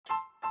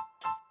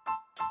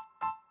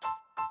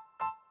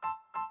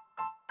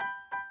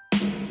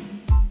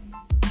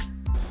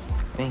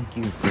Thank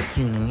you for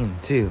tuning in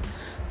to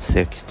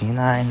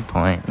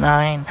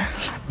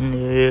 69.9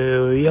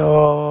 New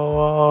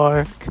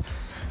York.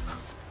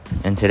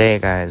 And today,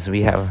 guys,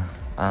 we have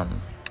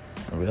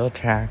real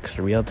tracks,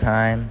 real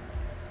time.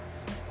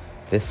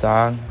 This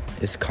song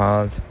is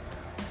called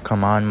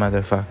Come On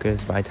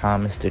Motherfuckers by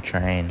Thomas the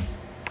Train.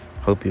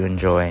 Hope you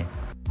enjoy.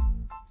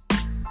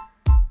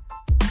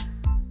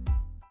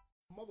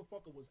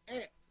 Motherfucker was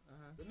amped.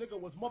 The nigga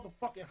was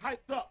motherfucking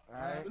hyped up.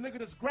 The nigga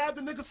just grabbed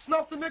the nigga,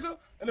 snuffed the nigga,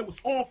 and it was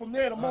on from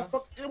there. The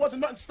motherfucker, it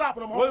wasn't nothing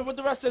stopping them. What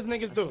the rest of those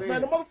niggas do?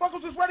 Man, the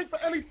motherfuckers was ready for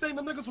anything.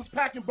 The niggas was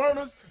packing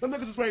burners. The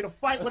niggas was ready to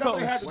fight. Whatever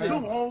they had to do,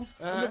 Holmes.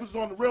 The niggas was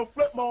on the real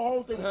flip mode,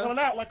 Holmes. They was coming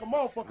out like a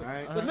motherfucker.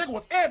 The nigga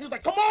was amped. He was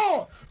like, come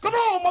on,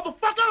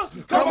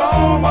 motherfucker. Come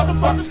on,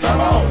 motherfuckers,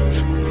 come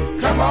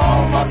on. Come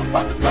on,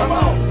 motherfuckers, come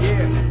on.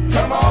 Yeah.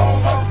 Come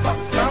on,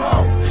 motherfuckers, come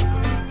on.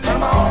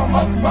 Come on,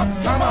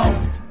 motherfuckers, come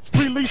on.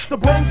 Release the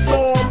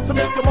brainstorm to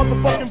make your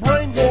motherfucking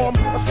brain warm.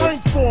 A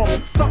strange form,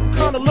 something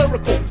kind of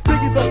lyrical.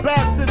 Biggie the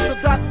bastard, so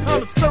that's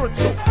kind of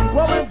spiritual.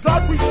 Well, in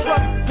God we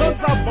trust,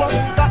 guns I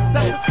bust, stop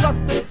that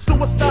disgusting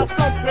suicide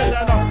thumping.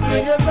 And do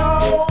you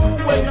know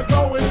where you're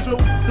going to?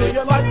 Do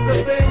you like the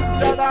things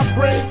that I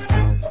bring?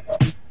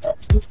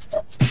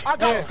 I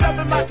got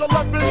 7 Mac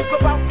 11s,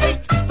 about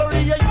 8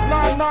 38s,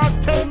 9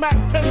 9s, 10 Mac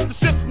 10s. The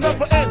shits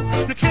never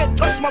end. You can't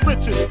touch my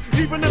riches,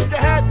 even if you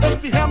had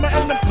MC Hammer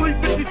and them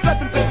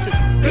 357 bitches.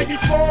 Biggie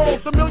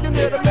Smalls, the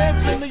millionaire, the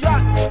mansion, the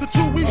yacht, the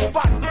 2 weed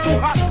spots, the 2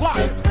 hot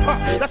clocks.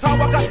 That's how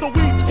I got the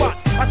weed spot.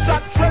 I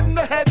shot Tread in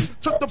the head,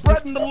 took the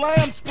bread and the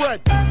lamb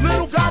spread.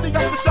 Little Gotti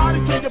got the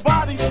shotty to your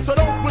body, so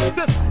don't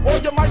resist or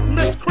you might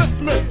miss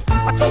Christmas.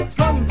 I tote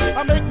guns,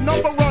 I make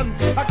number runs,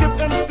 I give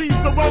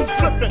MCs the runs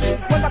dripping.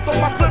 When I throw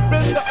my clip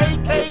in the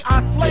AK,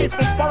 I slay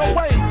from far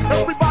away.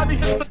 Everybody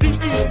hit the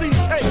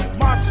D-E-C-K.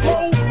 My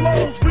slow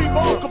flow's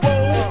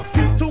remarkable.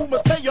 Peace to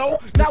Mateo.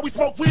 Now we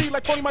smoke weed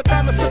like Tony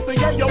Montana slipped the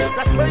yayo.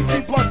 That's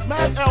crazy blunts,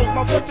 mad L's.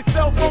 My voice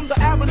excels from the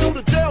avenue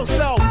to jail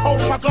cells. Oh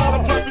my God,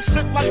 I'm dropping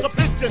shit like a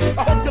pigeon.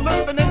 I hope you're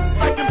listening.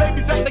 Smacking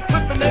babies as they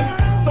clipping.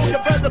 So you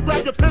better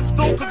grab your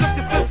pistol, cause if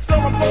you sit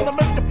still, I'm gonna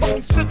make your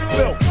fucking shit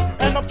spill.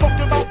 And I'm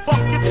talking about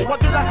buckets. Why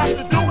did I have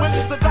to do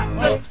it? So that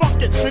said, fuck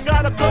it. You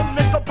got a gun,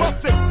 nigga,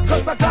 bust it.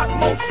 Cause I got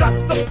more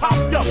shots to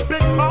pop ya. Big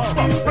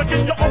papa,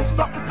 breaking your own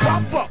something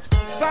proper.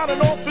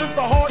 Sounding off is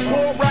the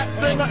hardcore rap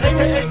singer,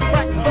 aka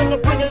crack slinger,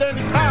 bring it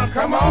anytime.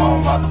 Come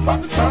on,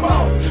 motherfuckers, come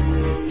on.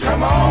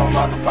 Come on,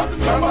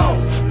 motherfuckers, come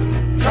on.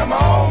 Come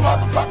on,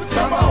 motherfuckers,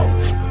 come on.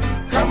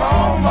 Come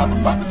on,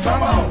 motherfuckers,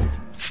 come on.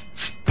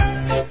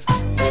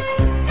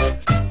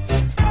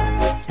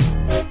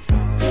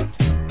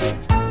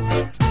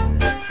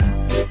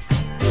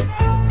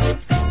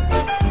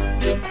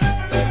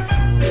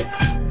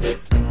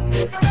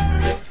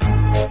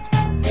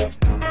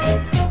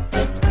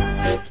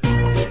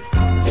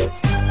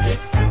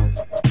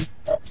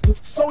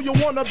 So you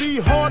wanna be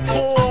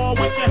hardcore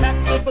with your hat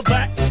to the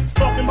back,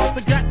 talking about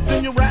the gats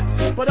in your raps,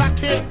 but I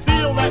can't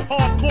feel that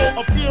hardcore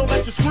appeal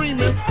that you're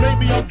screaming.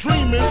 Maybe I'm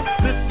dreaming.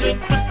 This ain't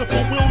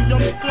Christopher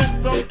Williams, still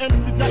some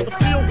MCs got the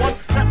feel one,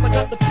 cats I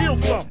got the feel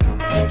some.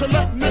 To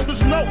let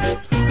niggas know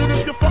that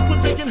if you fuck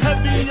with big and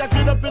heavy, I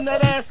get up in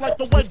that ass like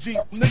the wedgie.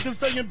 Niggas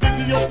saying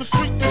Biggie off the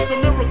street, it's a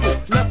miracle.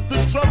 Left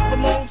the drugs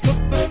alone, took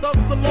the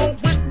thugs along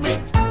with me.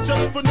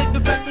 Just for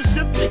niggas acting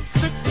shifty,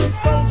 sticks and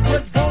stones,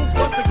 break bones,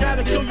 but they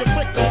gotta kill you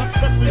quicker.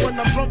 Especially when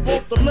I'm drunk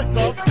off the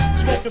liquor.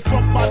 Smoking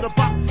funk by the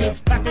boxes,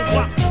 packing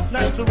boxes.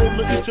 Natural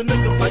to eat your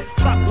niggas like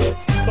chocolate.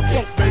 The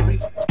funk, baby.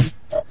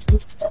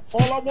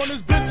 All I want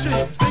is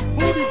bitches, big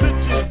booty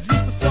bitches.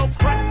 Used to sell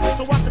crack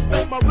so I can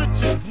stack my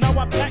riches. Now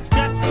I pack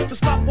cats to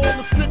stop all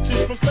the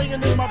snitches from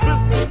staying in my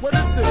business. What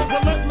is this?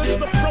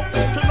 Relentless approach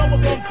to know if I'm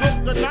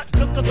broke or not.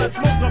 Just cause I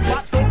smoke a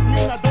lot don't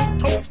mean I don't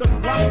tote the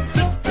block.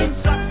 16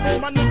 shots for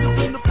my niggas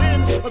in the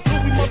pen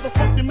until we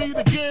motherfucking meet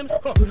again.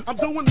 I'm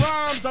doing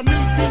rhymes, I'm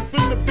knee deep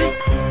in the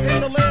beats.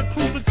 In the Land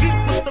Cruiser Jeep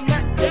with the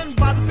Mac 10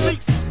 by the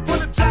seats. For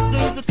the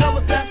jackers, the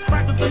jealous ass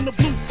crackers in the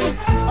blue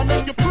suits. I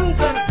make you prove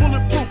that it's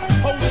bulletproof.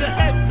 Hold your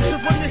head,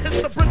 cause when you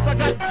hit the bricks, I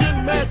got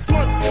gin mad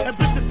blunts. And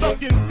bitches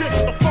sucking dick,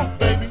 the funk,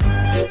 baby.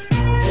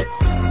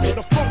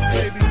 The funk,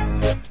 baby.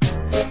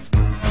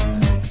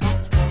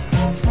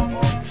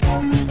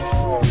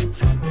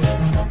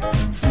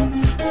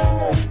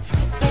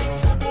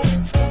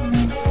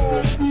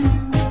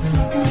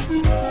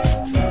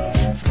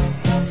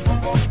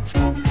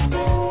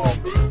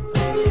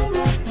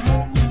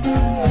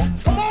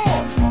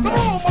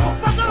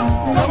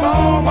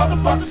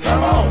 Motherfuckers,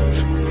 come on.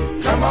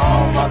 Come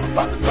on,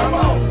 motherfuckers, come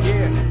on.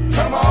 Yeah.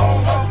 Come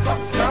on,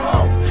 motherfuckers, come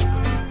on.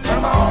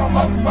 Come on,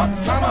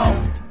 motherfuckers, come on.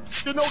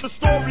 You know the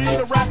story,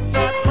 the rap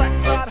side, crack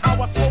side,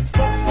 how I smoke,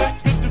 smack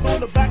bitches on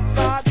the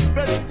backside.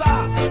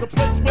 Bed-Stuy, the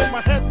place where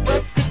my head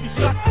rests. 50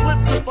 shots flip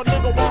if a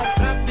nigga want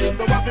test.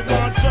 The rocket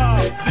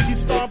launcher, Biggie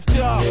stomp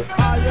ya.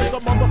 High as a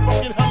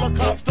motherfucking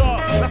helicopter.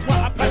 That's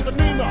why I pack a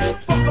Nina.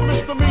 Fuck a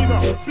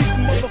misdemeanor.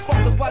 Beating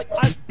motherfuckers like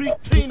I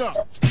beat Tina.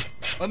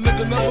 A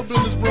nigga never never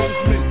been as broke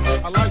as me.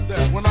 I like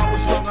that. When I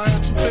was young, I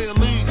had 2 pair of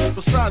leads.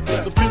 Besides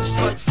that, the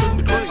pinstripes in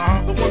the gray.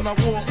 The one I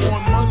wore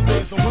on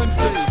Mondays and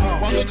Wednesdays.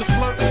 While niggas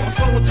flirt, I'm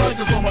sewing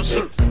tigers on my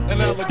shirt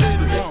and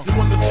alligators. You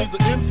wanna see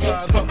the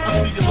inside? Huh, I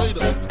see you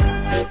later.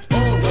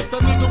 Oh, that's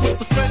that nigga with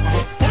the fake.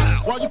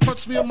 Why you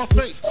punch me in my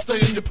face? Stay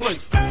in your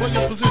place. Play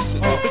your position.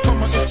 Become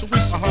my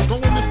intuition. Go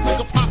in this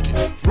nigga pocket.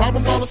 Rob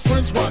him while his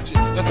friends watch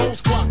it. The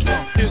hoes clock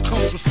it. Here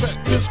comes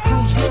respect. This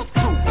crew's your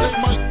crew.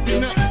 They might be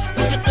next.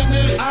 Look at their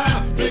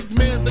name. Big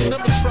man, they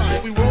never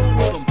try. We roll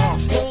with them.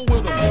 Stole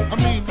with them. I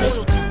mean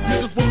loyalty.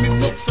 Niggas bring me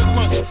milks at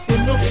lunch.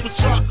 With milks with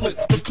chocolate.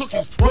 The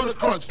cookies, butter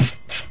crunch.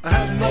 I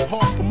had enough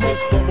heart for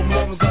most of them.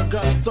 Long as I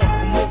got stuff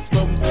for most of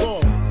them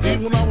soft.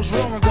 Even when I was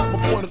wrong, I got my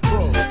point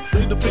across.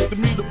 They depicted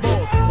me the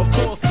boss. Of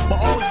course, my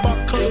orange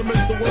box color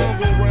make the world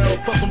go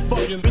round. Plus I'm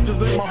fucking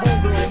bitches ain't my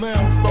homegirls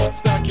now. Start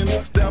stacking,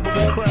 dabble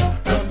in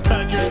crack, gun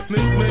packing.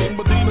 Nickname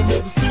Medina,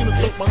 Medicinas,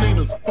 took my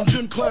Ninas. From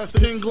gym class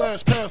to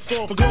English, pass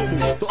off for global.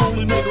 The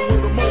only nigga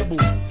with a mobile.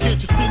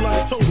 Can't you see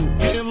like total?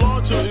 Getting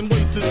larger in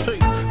wasted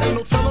taste. Ain't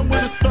no telling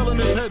where this fell in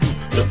his head.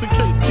 Just in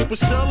case, keep a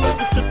shell at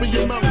the tip of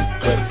your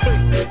melon. Clear the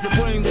space. Your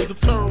brain was a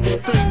terrible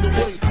thing to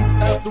waste.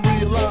 After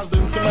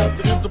realizing to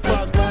master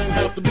enterprise, but I ain't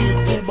have to be in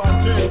school by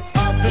 10.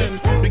 I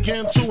then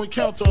began to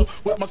encounter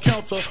with my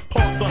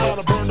counterparts on how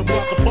to burn the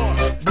block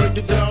apart. Break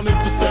it down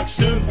into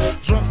sections.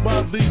 Drugs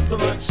by these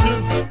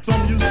selections.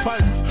 Some use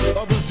pipes,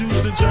 others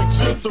use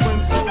injections.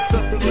 Syringe sold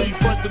separately.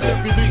 Frank the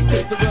deputy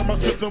quick to grab my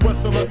Smith and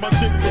Wesson like my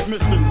dick was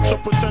missing. To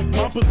protect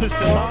my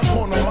position, my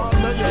corner, my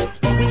layer.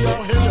 But we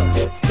out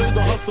here, play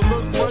the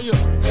hustler's prayer.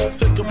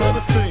 Take a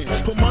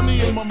medicine, put money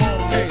in my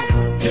mom's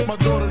hand. Get my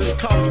daughter this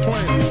college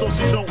plan, so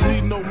she don't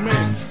need no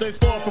man. Stay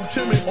far from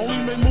timid,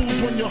 only make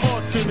moves when your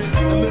heart's in it.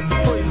 And live the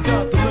phrase,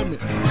 sky's the limit.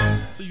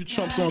 So you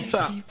chumps on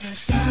top.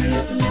 Sky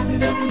is the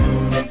limit, and you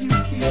know that you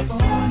keep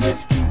on,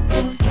 just keep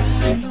on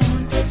pressing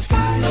on.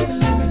 Sky is the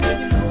limit, and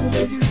you know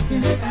that you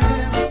can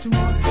have what you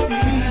want, be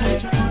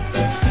what you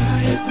want.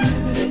 Sky is the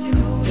limit, and you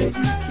know that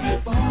you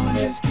keep on,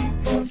 just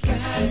keep on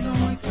pressing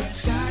on.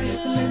 Sky is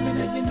the limit,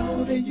 and you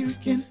know that you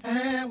can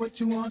have what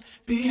you want,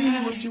 be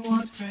what you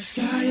want.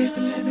 Sky is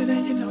the limit,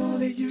 and you know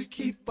that you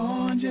keep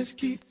on, just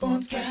keep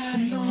on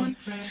pressing on.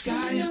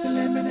 Sky is the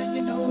limit, and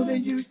you know that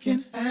you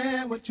can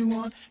have what you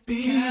want,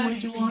 be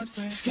what you want.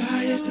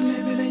 Sky is the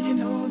limit, and you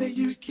know that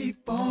you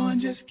keep on,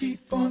 just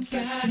keep on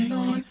pressing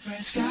on.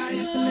 Sky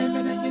is the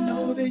limit, and you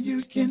know that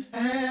you can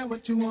have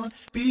what you want,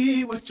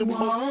 be what you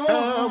want.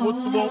 Have what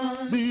you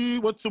want, be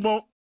what you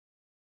want.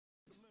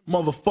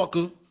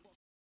 Motherfucker.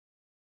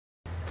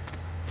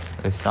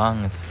 This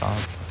song is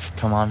called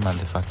Come On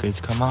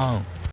Motherfuckers, Come On.